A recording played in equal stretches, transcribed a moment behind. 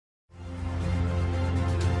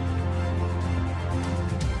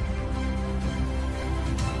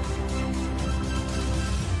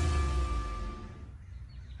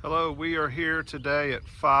Hello, we are here today at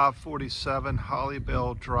 547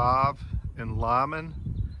 Belle Drive in Lyman,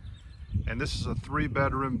 and this is a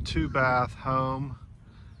 3-bedroom, 2-bath home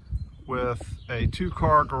with a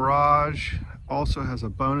 2-car garage. Also has a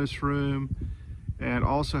bonus room and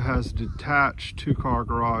also has a detached 2-car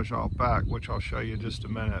garage out back, which I'll show you in just a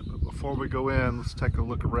minute. But before we go in, let's take a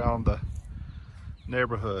look around the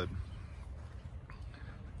neighborhood.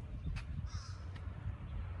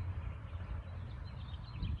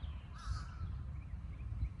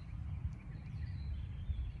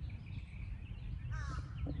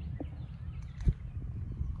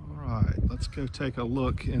 Let's go take a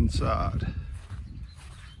look inside.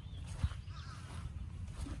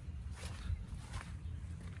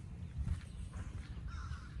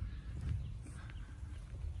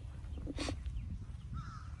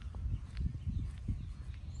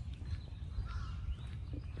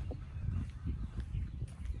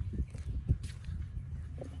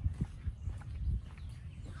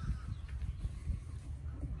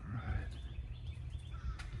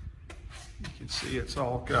 You can see it's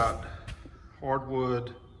all got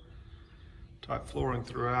hardwood type flooring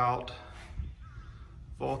throughout,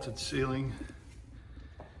 vaulted ceiling.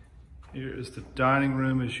 Here is the dining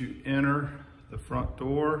room as you enter the front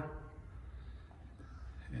door,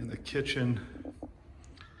 and the kitchen,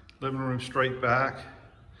 living room straight back.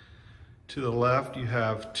 To the left you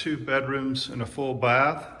have 2 bedrooms and a full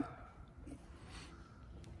bath.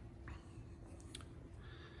 You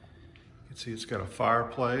can see it's got a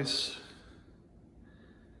fireplace.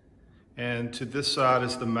 And to this side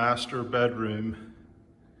is the master bedroom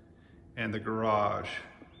and the garage.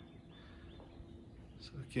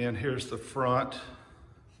 So again, here's the front,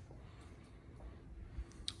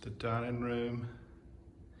 the dining room.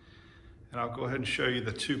 And I'll go ahead and show you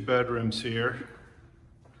the 2 bedrooms here.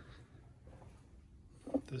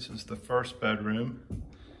 This is the first bedroom.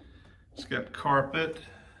 It's got carpet,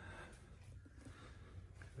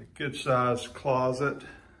 a good sized closet,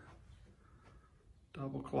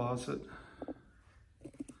 double closet,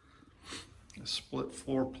 a split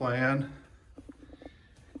floor plan.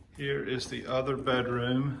 Here is the other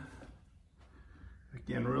bedroom.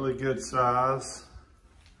 Again, really good size,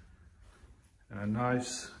 and a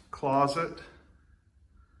nice closet.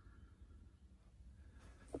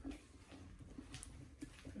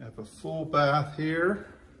 I have a full bath here.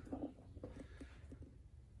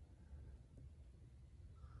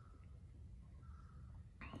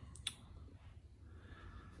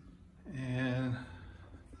 And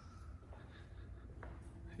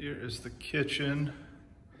here is the kitchen.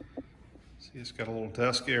 See, it's got a little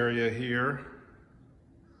desk area here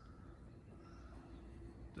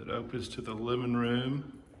that opens to the living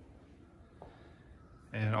room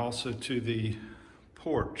and also to the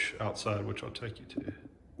porch outside, which I'll take you to. You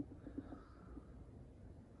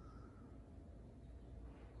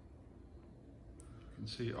can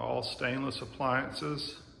see all stainless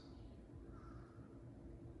appliances.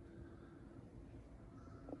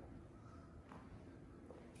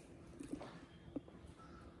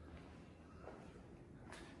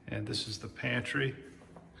 And this is the pantry,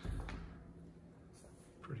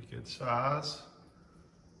 pretty good size.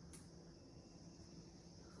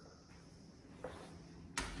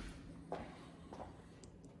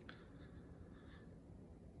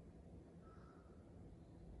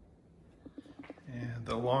 And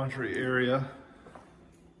the laundry area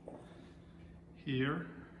here.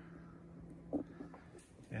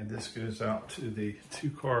 And this goes out to the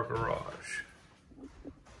 2-car garage.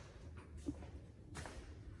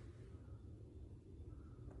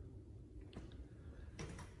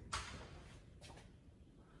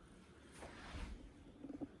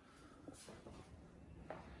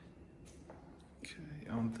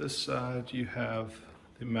 On this side, you have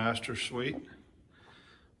the master suite,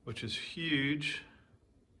 which is huge.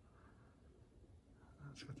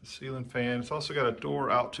 It's got the ceiling fan. It's also got a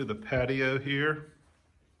door out to the patio here.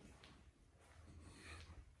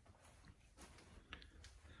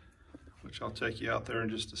 Which I'll take you out there in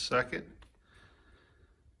just a second.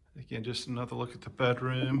 Again, just another look at the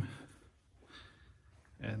bedroom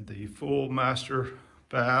and the full master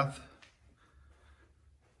bath.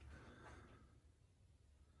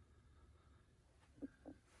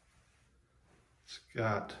 It's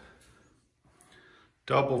got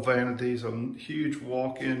double vanities, a huge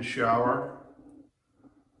walk-in shower,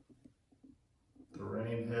 the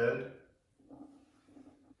rain head.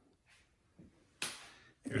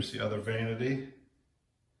 Here's the other vanity.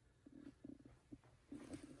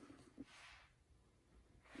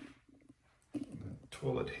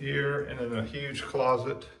 Toilet here, and then a huge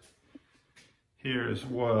closet here as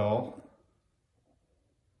well.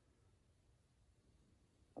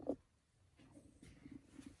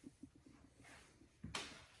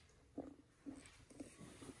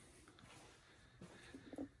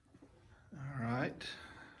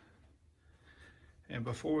 And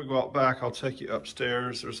before we go out back, I'll take you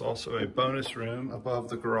upstairs. There's also a bonus room above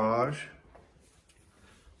the garage.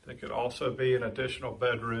 That could also be an additional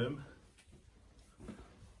bedroom.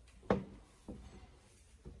 You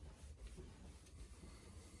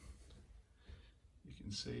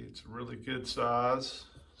can see it's a really good size.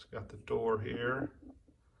 It's got the door here.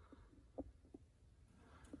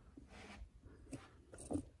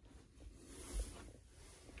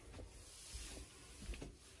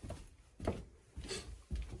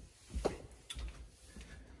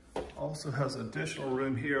 Also has an additional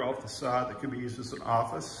room here off the side that could be used as an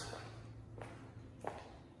office.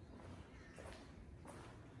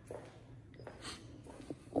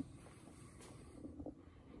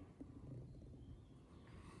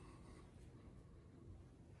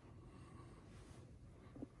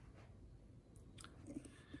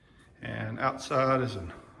 And outside is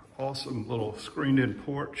an awesome little screened-in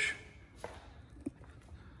porch.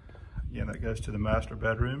 Again, that goes to the master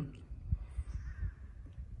bedroom.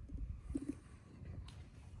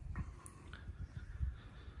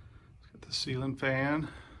 Ceiling fan,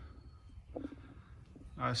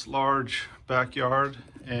 nice large backyard,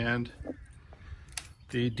 and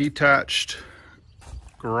the detached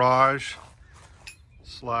garage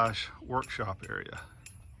slash workshop area.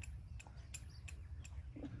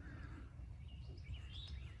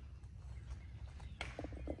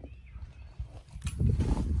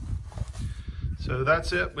 So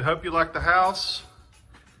that's it. We hope you like the house,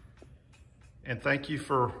 and thank you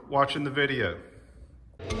for watching the video.